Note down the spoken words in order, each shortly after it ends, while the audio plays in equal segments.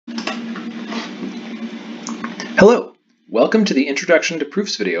Hello! Welcome to the Introduction to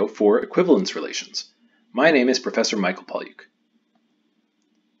Proofs video for Equivalence Relations. My name is Professor Michael Polyuk.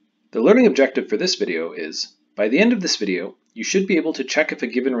 The learning objective for this video is, by the end of this video, you should be able to check if a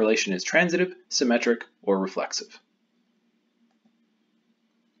given relation is transitive, symmetric, or reflexive.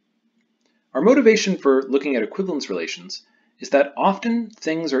 Our motivation for looking at equivalence relations is that often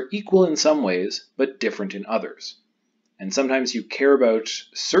things are equal in some ways, but different in others. And sometimes you care about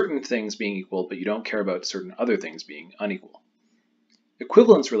certain things being equal, but you don't care about certain other things being unequal.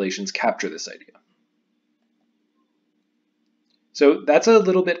 Equivalence relations capture this idea. So that's a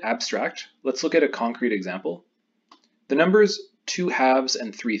little bit abstract. Let's look at a concrete example. The numbers 2/2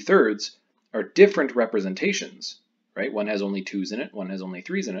 and 3/3 are different representations, right? One has only 2's in it, one has only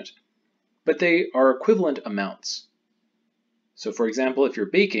 3's in it, but they are equivalent amounts. So for example, if you're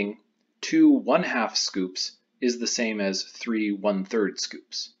baking, 2 1/2 scoops is the same as 3 1/3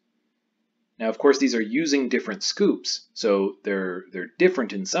 scoops. Now, of course, these are using different scoops, so they're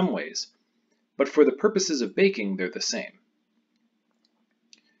different in some ways, but for the purposes of baking, they're the same.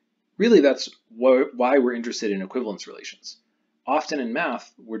 Really, that's why we're interested in equivalence relations. Often in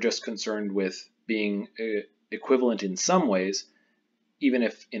math, we're just concerned with being equivalent in some ways, even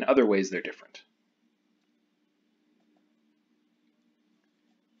if in other ways they're different.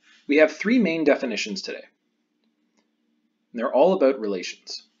 We have three main definitions today. They're all about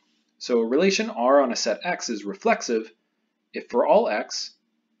relations. So a relation R on a set X is reflexive if for all X,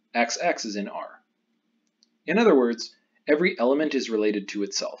 XX is in R. In other words, every element is related to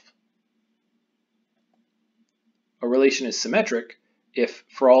itself. A relation is symmetric if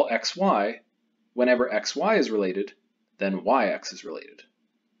for all XY, whenever XY is related, then YX is related.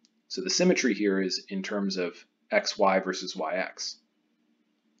 So the symmetry here is in terms of XY versus YX.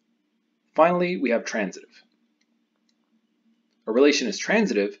 Finally, we have transitive. A relation is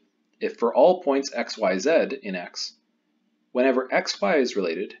transitive if for all points x, y, z in X, whenever xy is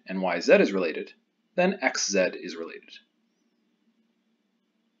related and yz is related, then xz is related.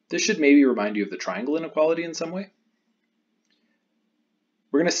 This should maybe remind you of the triangle inequality in some way.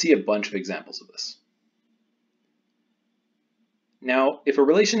 We're going to see a bunch of examples of this. Now, if a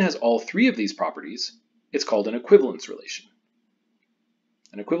relation has all three of these properties, it's called an equivalence relation.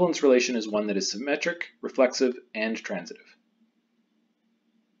 An equivalence relation is one that is symmetric, reflexive, and transitive.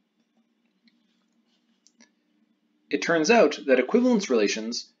 It turns out that equivalence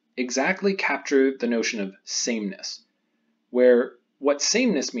relations exactly capture the notion of sameness, where what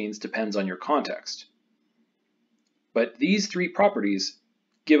sameness means depends on your context. But these three properties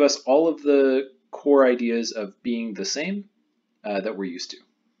give us all of the core ideas of being the same that we're used to.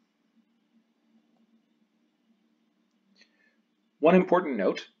 One important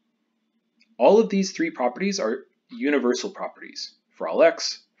note, all of these three properties are universal properties for all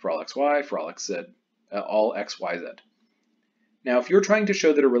x, for all xy, for all xz. All x, y, z. Now, if you're trying to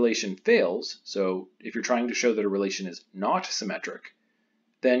show that a relation fails, so if you're trying to show that a relation is not symmetric,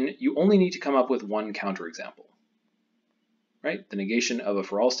 then you only need to come up with one counterexample, right? The negation of a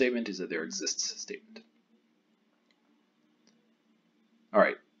for all statement is a there exists statement. All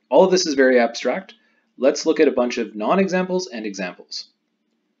right, all of this is very abstract. Let's look at a bunch of non-examples and examples.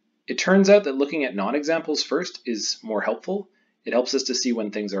 It turns out that looking at non-examples first is more helpful. It helps us to see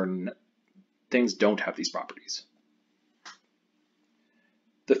when things don't have these properties.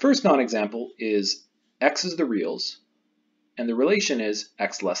 The first non-example is x is the reals, and the relation is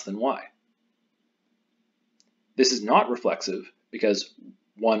x less than y. This is not reflexive because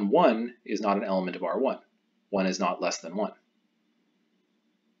 1, 1 is not an element of R1. 1 is not less than 1.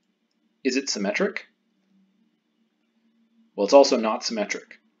 Is it symmetric? Well, it's also not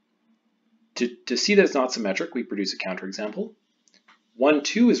symmetric. To see that it's not symmetric, we produce a counterexample. 1,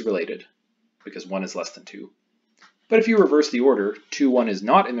 2 is related, because 1 is less than 2. But if you reverse the order, 2, 1 is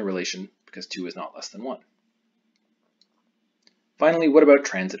not in the relation because 2 is not less than 1. Finally, what about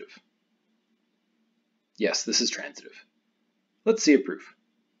transitive? Yes, this is transitive. Let's see a proof.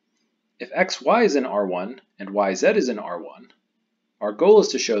 If xy is in R1 and yz is in R1, our goal is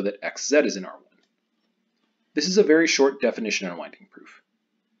to show that xz is in R1. This is a very short definition unwinding proof.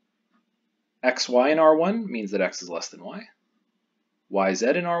 xy in R1 means that x is less than y.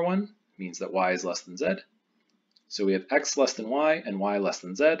 yz in R1 means that y is less than z. So we have x less than y and y less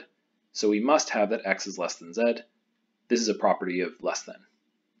than z. So we must have that x is less than z. This is a property of less than.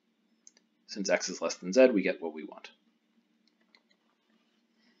 Since x is less than z, we get what we want.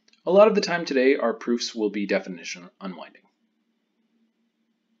 A lot of the time today, our proofs will be definition unwinding.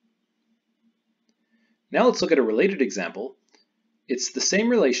 Now let's look at a related example. It's the same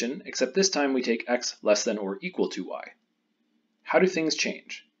relation, except this time we take x less than or equal to y. How do things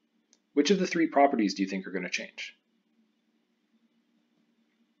change? which of the three properties do you think are going to change?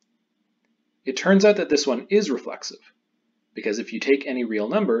 It turns out that this one is reflexive, because if you take any real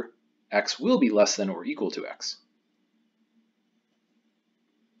number, x will be less than or equal to x.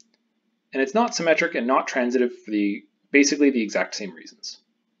 And it's not symmetric and not transitive for basically the exact same reasons.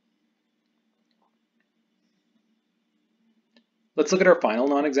 Let's look at our final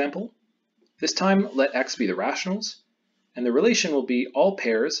non-example. This time, let x be the rationals, and the relation will be all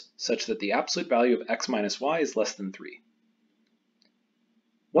pairs such that the absolute value of x minus y is less than 3.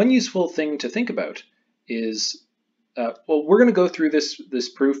 One useful thing to think about is, well, we're going to go through this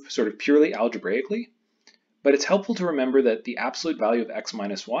proof sort of purely algebraically, but it's helpful to remember that the absolute value of x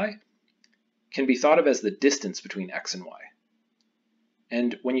minus y can be thought of as the distance between x and y.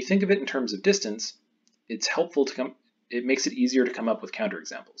 And when you think of it in terms of distance, it's helpful to it makes it easier to come up with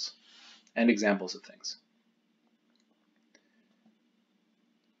counterexamples and examples of things.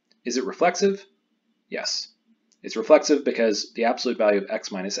 Is it reflexive? Yes. It's reflexive because the absolute value of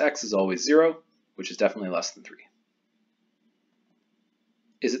x minus x is always 0, which is definitely less than 3.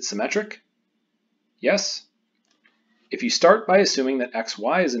 Is it symmetric? Yes. If you start by assuming that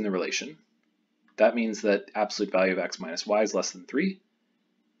xy is in the relation, that means that absolute value of x minus y is less than 3.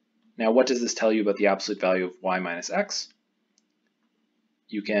 Now, what does this tell you about the absolute value of y minus x?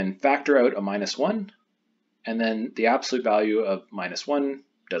 You can factor out a minus 1, and then the absolute value of minus 1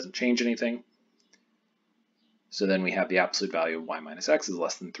 doesn't change anything. So then we have the absolute value of y minus x is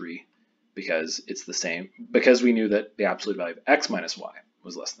less than 3 because it's the same, because we knew that the absolute value of x minus y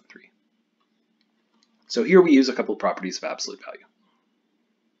was less than 3. So here we use a couple of properties of absolute value.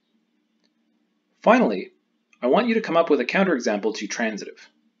 Finally, I want you to come up with a counterexample to transitive.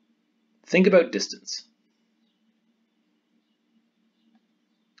 Think about distance.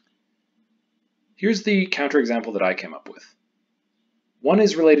 Here's the counterexample that I came up with. 1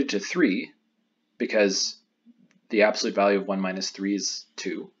 is related to 3 because the absolute value of 1 minus 3 is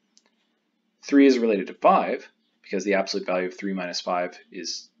 2. 3 is related to 5 because the absolute value of 3 minus 5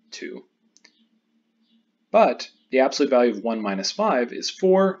 is 2. But the absolute value of 1 minus 5 is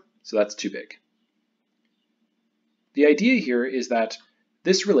 4, so that's too big. The idea here is that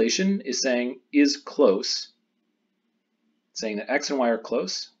this relation is saying is close, saying that x and y are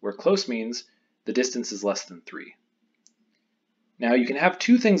close, where close means the distance is less than 3. Now you can have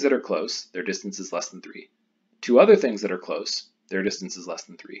two things that are close, their distance is less than 3. Two other things that are close, their distance is less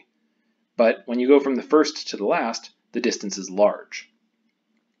than 3. But when you go from the first to the last, the distance is large.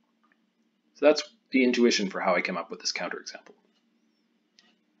 So that's the intuition for how I came up with this counterexample.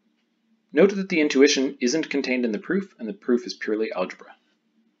 Note that the intuition isn't contained in the proof, and the proof is purely algebra.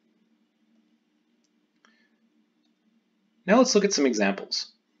 Now let's look at some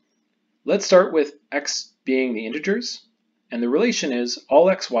examples. Let's start with x being the integers, and the relation is all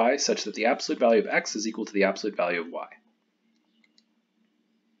xy such that the absolute value of x is equal to the absolute value of y.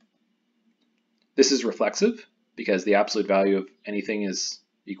 This is reflexive because the absolute value of anything is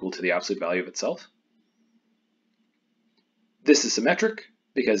equal to the absolute value of itself. This is symmetric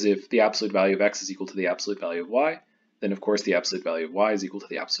because if the absolute value of x is equal to the absolute value of y, then of course the absolute value of y is equal to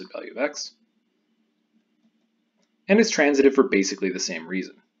the absolute value of x. And it's transitive for basically the same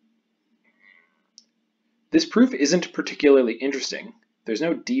reason. This proof isn't particularly interesting. There's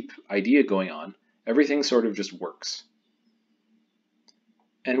no deep idea going on. Everything sort of just works.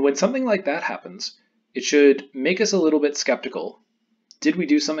 And when something like that happens, it should make us a little bit skeptical. Did we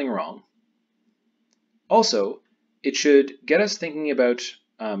do something wrong? Also, it should get us thinking about,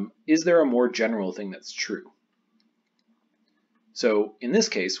 is there a more general thing that's true? So in this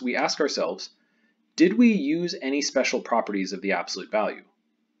case, we ask ourselves, did we use any special properties of the absolute value?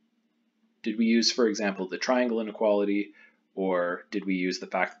 Did we use, for example, the triangle inequality, or did we use the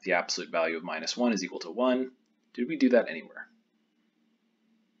fact that the absolute value of minus 1 is equal to 1? Did we do that anywhere?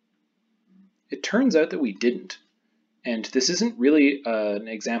 It turns out that we didn't, and this isn't really an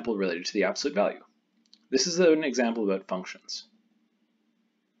example related to the absolute value. This is an example about functions.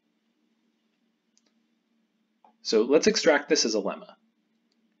 So let's extract this as a lemma.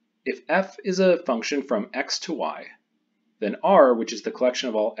 If f is a function from x to y, then R, which is the collection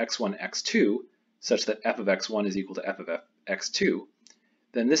of all x1, x2, such that f of x1 is equal to f of x2,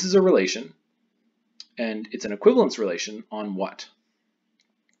 then this is a relation, and it's an equivalence relation on what?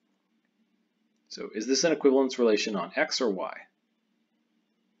 So is this an equivalence relation on x or y?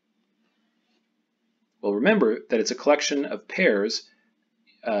 Well, remember that it's a collection of pairs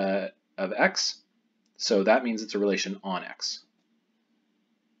of x, so that means it's a relation on x.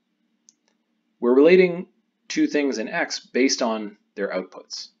 We're relating two things in x based on their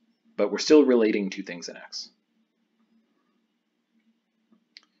outputs, but we're still relating two things in x.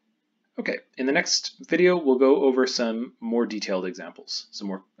 Okay, in the next video, we'll go over some more detailed examples, some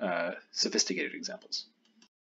more sophisticated examples.